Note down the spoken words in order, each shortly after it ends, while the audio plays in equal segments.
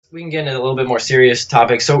we can get into a little bit more serious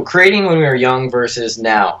topic. So creating when we were young versus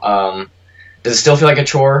now, does it still feel like a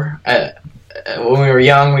chore? When we were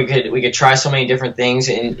young, we could try so many different things,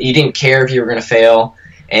 and you didn't care if you were going to fail,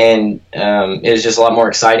 and it was just a lot more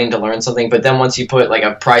exciting to learn something. But then once you put like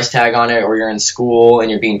a price tag on it, or you're in school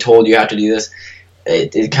and you're being told you have to do this,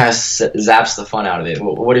 it kind of zaps the fun out of it.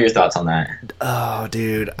 What are your thoughts on that? Oh,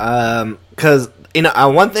 dude. Because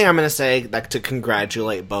one thing I'm gonna say, like, to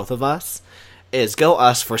congratulate both of us is go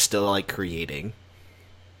us for still like creating.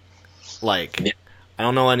 Like, yeah. I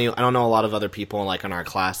don't know a lot of other people like in our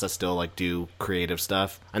class that still like do creative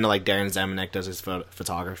stuff. I know like Darren Zemanek does his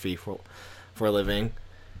photography for a living.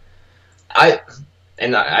 I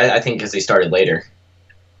think because he started later.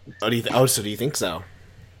 So do you think so?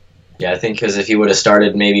 Yeah, I think because if he would have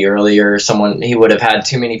started maybe earlier, he would have had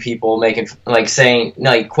too many people making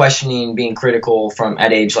questioning, being critical from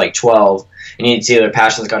at age like 12, and you see their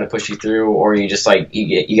passion's got to push you through, or you just like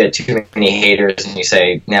you get too many haters and you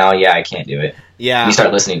say, no, yeah, I can't do it. Yeah, you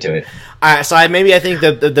start listening to it. All right, so I think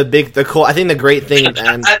the great thing,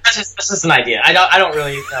 and that's just an idea. I don't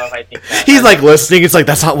really know if I think that. He's like listening. It's like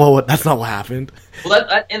that's not what happened.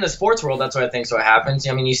 Well, in the sports world, that's what I think is what happens.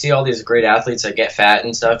 I mean, you see all these great athletes that get fat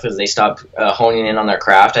and stuff because they stop honing in on their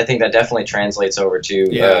craft. I think that definitely translates over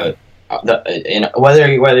to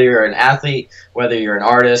whether you're an athlete, whether you're an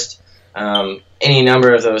artist, any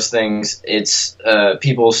number of those things. It's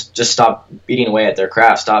people just stop beating away at their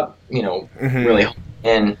craft, stop really honing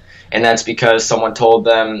in, and that's because someone told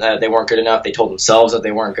them that they weren't good enough. They told themselves that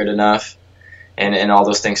they weren't good enough, and all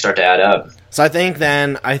those things start to add up. So I think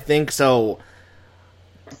the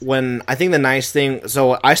nice thing,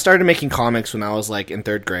 so I started making comics when I was like in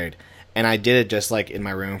 3rd grade, and I did it just like in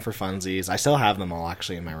my room for funsies. I still have them all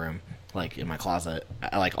actually in my room, like in my closet.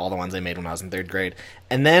 I like all the ones I made when I was in 3rd grade.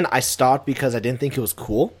 And then I stopped because I didn't think it was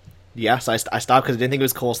cool. Yes, I stopped because I didn't think it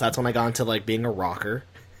was cool, so that's when I got into like being a rocker.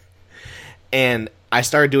 And I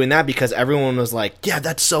started doing that because everyone was like, yeah,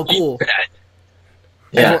 that's so cool.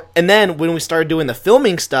 Yeah. And then when we started doing the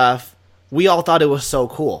filming stuff, we all thought it was so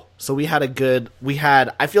cool. So I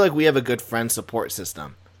feel like we have a good friend support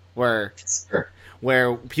system where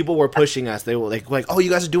people were pushing us. They were like, oh, you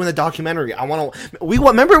guys are doing the documentary.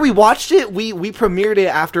 Remember we watched it? We premiered it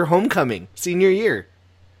after homecoming, senior year.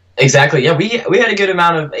 Exactly. Yeah, we had a good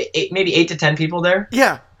amount of maybe 8 to 10 people there.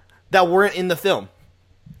 Yeah, that weren't in the film.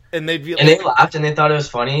 And they laughed and they thought it was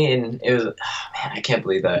funny, and it was, oh man, I can't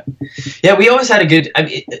believe that. Yeah, we always had a good,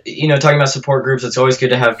 talking about support groups, it's always good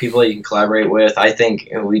to have people that you can collaborate with. I think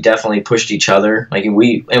we definitely pushed each other,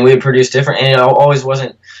 we would produce different, and it always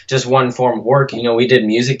wasn't just one form of work. We did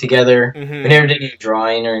music together. Mm-hmm. We never did any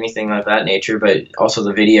drawing or anything like that nature, but also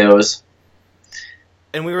the videos.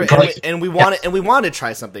 And we wanted to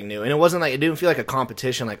try something new, and it wasn't like, it didn't feel like a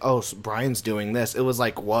competition, like, oh, so Brian's doing this. It was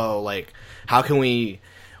like, whoa, like, how can we?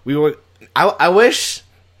 I wish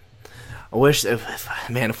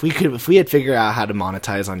if we had figured out how to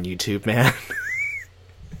monetize on YouTube, man.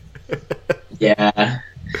 Yeah.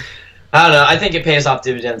 I don't know. I think it pays off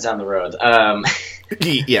dividends down the road.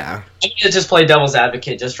 Yeah. I need to just play devil's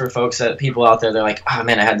advocate just for people out there. They're like, oh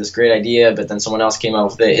man, I had this great idea, but then someone else came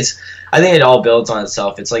up with it. I think it all builds on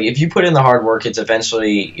itself. It's like if you put in the hard work, it's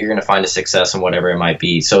eventually you're going to find a success in whatever it might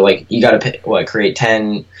be. So like you got to create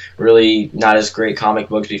 10 really not as great comic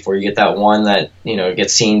books before you get that one that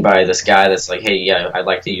gets seen by this guy that's like, hey, yeah, I'd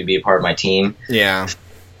like you to be a part of my team. Yeah.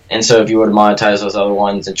 And so if you were to monetize those other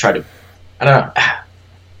ones and try to, I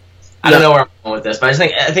don't know where I'm going with this, but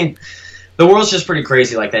I think the world's just pretty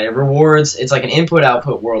crazy like that. It rewards. It's like an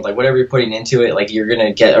input-output world. Like whatever you're putting into it, like you're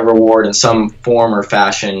gonna get a reward in some form or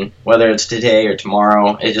fashion, whether it's today or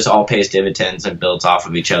tomorrow. It just all pays dividends and builds off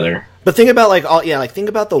of each other. But think about think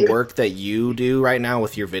about the work that you do right now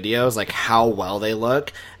with your videos, like how well they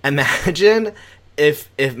look. Imagine if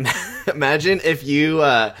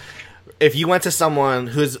you went to someone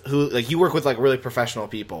who like you work with like really professional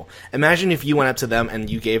people. Imagine if you went up to them and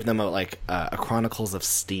you gave them a Chronicles of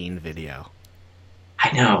Steen video.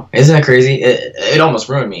 I know, isn't that crazy? It almost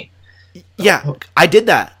ruined me. Yeah, I did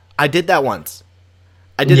that. I did that once.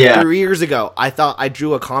 I did it 3 years ago. I thought I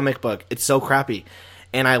drew a comic book. It's so crappy,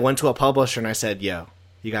 and I went to a publisher and I said, "Yo,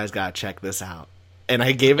 you guys gotta check this out." And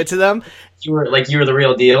I gave it to them. You were the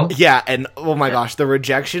real deal. Yeah, and oh my gosh, the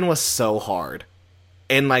rejection was so hard.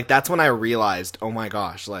 And, like, that's when I realized, oh, my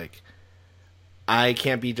gosh, like, I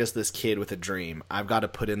can't be just this kid with a dream. I've got to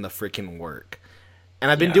put in the freaking work.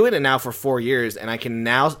 And I've been doing it now for 4 years, and I can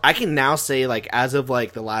now say, like, as of,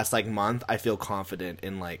 like, the last, like, month, I feel confident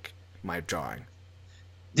in, like, my drawing.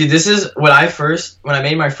 Dude, this is when I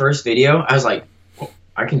made my first video, I was like,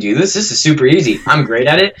 I can do this. This is super easy. I'm great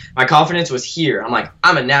at it. My confidence was here. I'm like,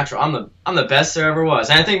 I'm a natural. I'm the best there ever was.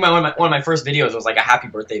 And I think one of my first videos was like a happy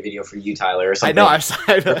birthday video for you, Tyler, or something.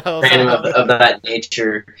 I know. Random of that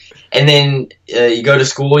nature. And then you go to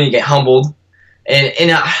school and you get humbled, and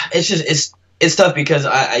it's tough because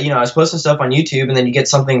I was posting stuff on YouTube, and then you get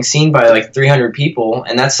something seen by like 300 people,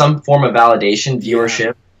 and that's some form of validation,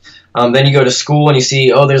 viewership. Yeah. Then you go to school and you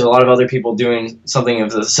see, there's a lot of other people doing something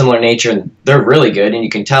of a similar nature, and they're really good, and you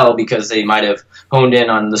can tell because they might have honed in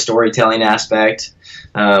on the storytelling aspect,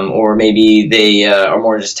 or maybe they are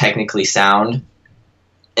more just technically sound.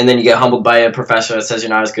 And then you get humbled by a professor that says you're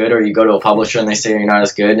not as good, or you go to a publisher and they say you're not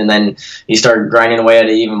as good, and then you start grinding away at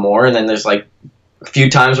it even more, and then there's like a few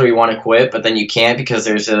times where you want to quit, but then you can't because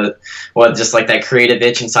there's just like that creative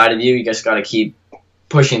itch inside of you. You just got to keep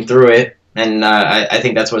pushing through it. And I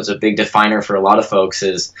think that's what's a big definer for a lot of folks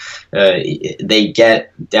is they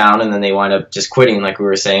get down and then they wind up just quitting, like we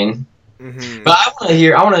were saying. Mm-hmm. But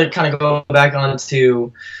I want to kind of go back on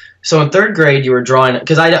to, so in third grade you were drawing,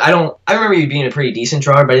 because I remember you being a pretty decent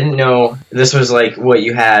drawer, but I didn't know this was like what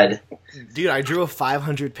you had. Dude, I drew a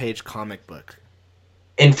 500-page comic book.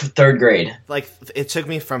 In third grade? Like, it took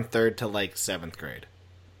me from third to like 7th grade.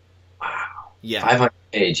 Wow. Yeah. 500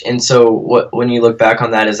 page. And so when you look back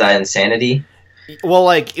on that, is that insanity? Well,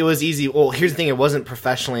 like, it was easy. Well, here's the thing. It wasn't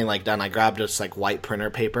professionally, like, done. I grabbed just, like, white printer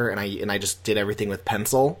paper, and I just did everything with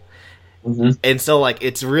pencil. Mm-hmm. And so, like,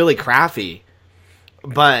 it's really crafty.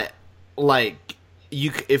 But, like,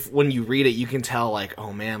 when you read it, you can tell, like,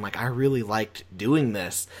 oh, man, like, I really liked doing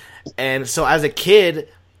this. And so, as a kid,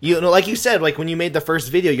 like you said, like, when you made the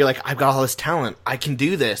first video, you're like, I've got all this talent. I can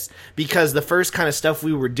do this. Because the first kind of stuff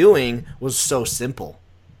we were doing was so simple.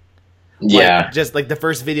 Yeah. Like, just like the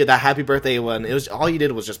first video, that happy birthday one, it was all you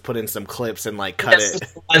did was just put in some clips and like cut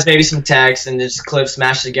it. Maybe some text and just clips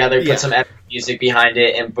smashed together, put some epic music behind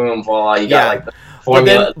it, and boom, voila, you got like the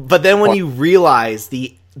formula. But then when you realize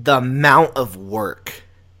the amount of work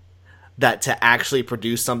that to actually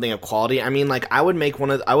produce something of quality, I mean, like I would make a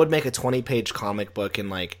 20-page comic book in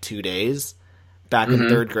like 2 days back in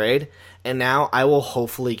third grade, and now I will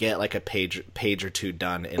hopefully get like a page or two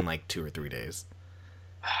done in like 2 or 3 days.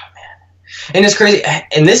 Oh man. And it's crazy,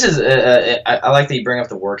 and this is I like that you bring up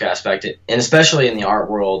the work aspect, and especially in the art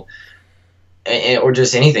world, or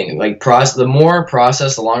just anything like the more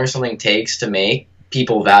process, the longer something takes to make,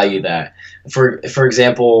 people value that. For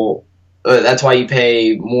example, that's why you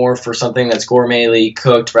pay more for something that's gourmetly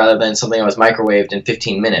cooked rather than something that was microwaved in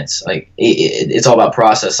 15 minutes. Like it's all about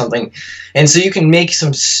process, something, and so you can make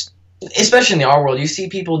some. Especially in the art world, you see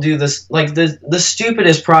people do this, like the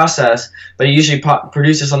stupidest process, but it usually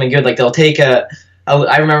produces something good. Like they'll take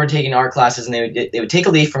I remember taking art classes, and they would take a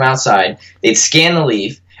leaf from outside, they'd scan the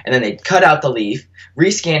leaf, and then they'd cut out the leaf,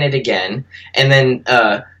 rescan it again, and then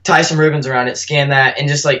tie some ribbons around it, scan that, and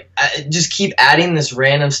just keep adding this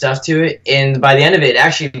random stuff to it. And by the end of it, it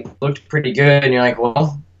actually looked pretty good, and you're like,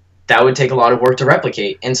 well, that would take a lot of work to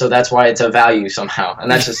replicate, and so that's why it's a value somehow. And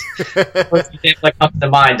that's just like comes to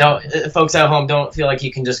mind. Folks at home, don't feel like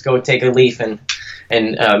you can just go take a leaf and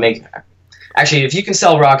make. Actually, if you can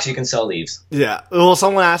sell rocks, you can sell leaves. Yeah. Well,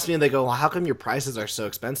 someone asked me, and they go, "Well, how come your prices are so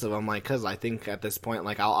expensive?" I'm like, "Cause I think at this point,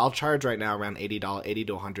 like, I'll charge right now around $80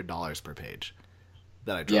 to $100 per page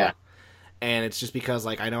that I draw." Yeah. And it's just because,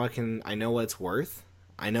 like, I know what it's worth.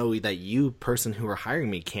 I know that you, person who are hiring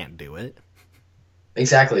me, can't do it.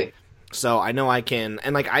 Exactly. So I know I can,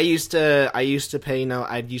 and like I used to pay,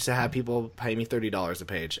 I used to have people pay me $30 a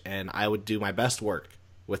page, and I would do my best work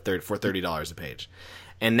for $30 a page.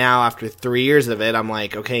 And now after 3 years of it, I'm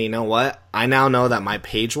like, okay, you know what? I now know that my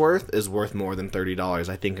page worth is worth more than $30.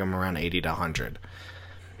 I think I'm around $80 to $100.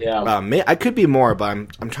 Yeah. I could be more, but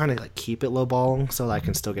I'm trying to like keep it lowballing so that I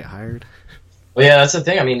can still get hired. Well, yeah, that's the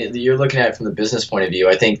thing. I mean, you're looking at it from the business point of view.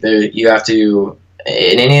 I think you have to.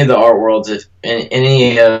 In any of the art worlds, in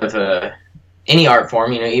any art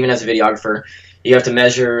form, even as a videographer, you have to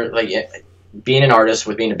measure like being an artist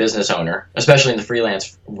with being a business owner, especially in the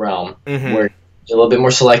freelance realm, where you're a little bit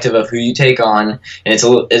more selective of who you take on, and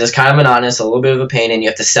it's kind of monotonous, a little bit of a pain, and you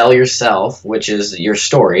have to sell yourself, which is your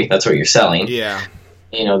story. That's what you're selling. Yeah.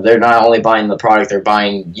 They're not only buying the product, they're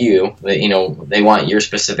buying you. They want your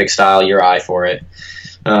specific style, your eye for it,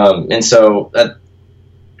 and so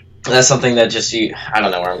that's something that I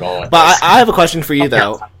don't know where I'm going with but this. I have a question for you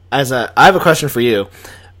though. I have a question for you.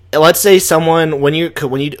 Let's say someone when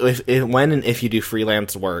and if you do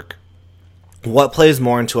freelance work, what plays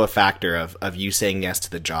more into a factor of you saying yes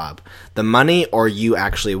to the job, the money or you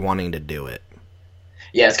actually wanting to do it?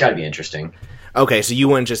 Yeah, it's got to be interesting. Okay, so you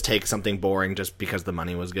wouldn't just take something boring just because the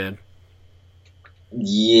money was good?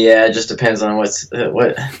 Yeah, it just depends on what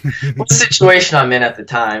situation I'm in at the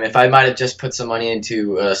time. If I might have just put some money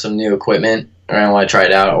into some new equipment, or I want to try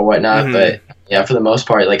it out or whatnot. Mhm. But yeah, for the most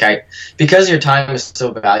part, like because your time is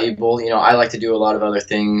so valuable, I like to do a lot of other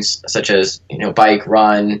things, such as bike,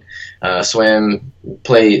 run, swim,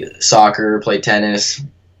 play soccer, play tennis.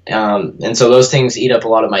 And so those things eat up a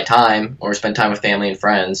lot of my time, or spend time with family and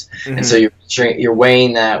friends. Mhm. And so you're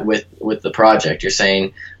weighing that with the project. You're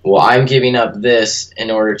saying, well, I'm giving up this in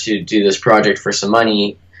order to do this project for some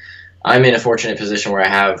money. I'm in a fortunate position where I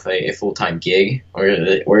have a full-time gig,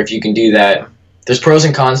 or if you can do that. There's pros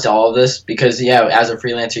and cons to all of this, because as a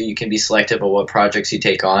freelancer, you can be selective of what projects you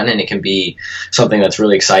take on, and it can be something that's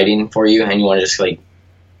really exciting for you, and you want to just like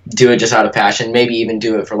do it just out of passion, maybe even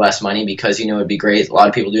do it for less money because it'd be great. A lot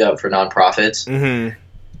of people do that for nonprofits. Mhm.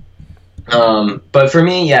 But for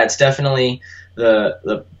me, it's definitely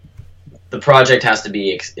the project has to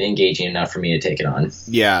be engaging enough for me to take it on.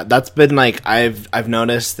 Yeah, that's been like I've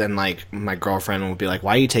noticed, and like my girlfriend will be like,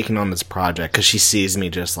 "Why are you taking on this project?" Because she sees me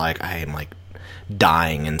just like I am like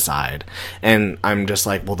dying inside, and I'm just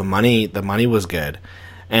like, "Well, the money was good,"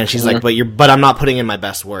 and she's like, "But I'm not putting in my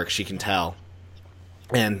best work." She can tell.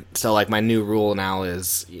 And so, like, my new rule now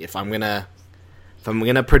is if I'm gonna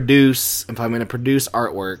produce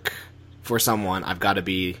artwork for someone, I've got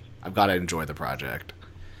to enjoy the project.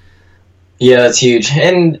 Yeah, that's huge,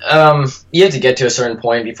 and you have to get to a certain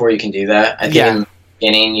point before you can do that. I think in the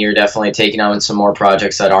beginning, you're definitely taking on some more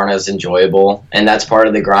projects that aren't as enjoyable, and that's part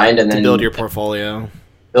of the grind. And then to build your portfolio.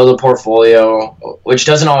 Build a portfolio, which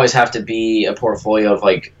doesn't always have to be a portfolio of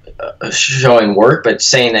like showing work, but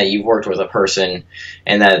saying that you've worked with a person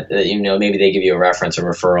and that maybe they give you a reference or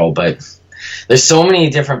referral. But there's so many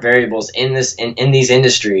different variables in these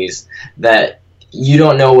industries that you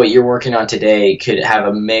don't know what you're working on today could have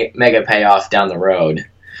a mega payoff down the road.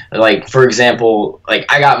 Like, for example, like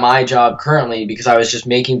I got my job currently because I was just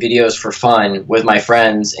making videos for fun with my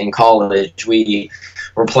friends in college. We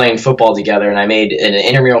were playing football together, and I made an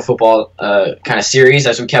intramural football kind of series.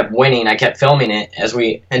 As we kept winning, I kept filming it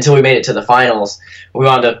until we made it to the finals. We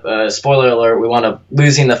wound up, spoiler alert, we wound up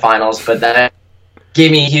losing the finals, but that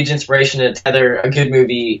gave me huge inspiration to tether a good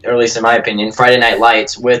movie, or at least in my opinion, Friday Night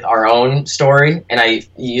Lights, with our own story. And I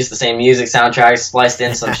used the same music soundtrack, spliced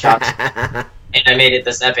in some shots. And I made it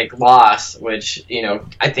this epic loss, which,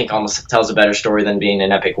 I think almost tells a better story than being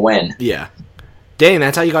an epic win. Yeah. Dang,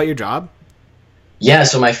 that's how you got your job? Yeah,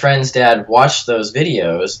 so my friend's dad watched those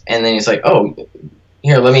videos, and then he's like, "Oh,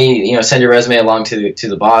 here, let me, send your resume along to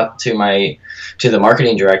the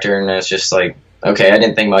marketing director." And I was just like, "Okay, I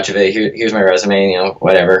didn't think much of it. Here's my resume,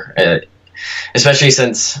 whatever." Especially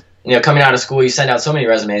since coming out of school, you send out so many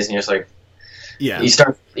resumes, and you're just like, yeah, you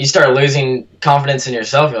start losing confidence in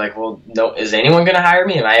yourself. You're like, "Well, no, is anyone going to hire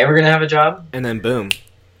me? Am I ever going to have a job?" And then boom.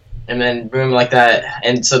 Like that.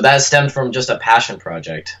 And so that stemmed from just a passion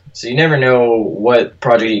project. So you never know what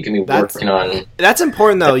project you can be working on. That's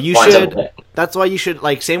important, though. That's why you should,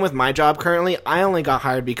 like, same with my job currently. I only got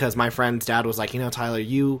hired because my friend's dad was like, Tyler,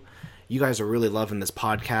 you guys are really loving this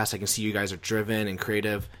podcast. I can see you guys are driven and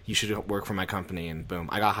creative. You should work for my company. And boom,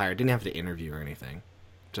 I got hired. Didn't have to interview or anything.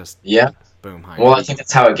 Just boom, hired. Well, I think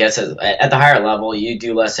that's how it gets. At the higher level, you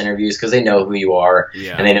do less interviews because they know who you are,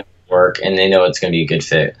 and they know your work, and they know it's going to be a good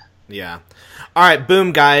fit. Yeah. All right,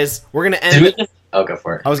 boom, guys. We're gonna end. Oh, go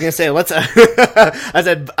for it. I was gonna say let's. I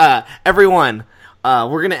said, everyone,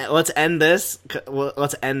 let's end this.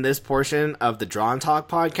 Let's end this portion of the Draw and Talk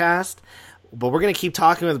podcast. But we're gonna keep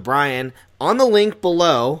talking with Brian on the link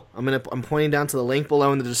below. I'm pointing down to the link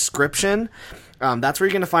below in the description. That's where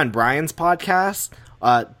you're gonna find Brian's podcast.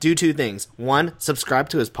 Do two things: one, subscribe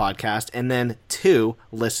to his podcast, and then two,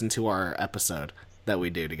 listen to our episode that we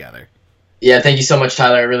do together. Yeah, thank you so much,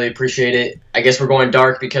 Tyler. I really appreciate it. I guess we're going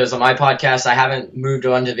dark because on my podcast, I haven't moved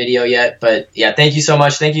on to video yet. But yeah, thank you so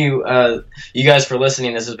much. Thank you, you guys, for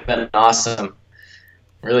listening. This has been awesome.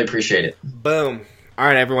 Really appreciate it. Boom. All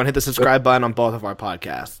right, everyone, hit the subscribe button on both of our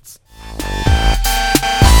podcasts.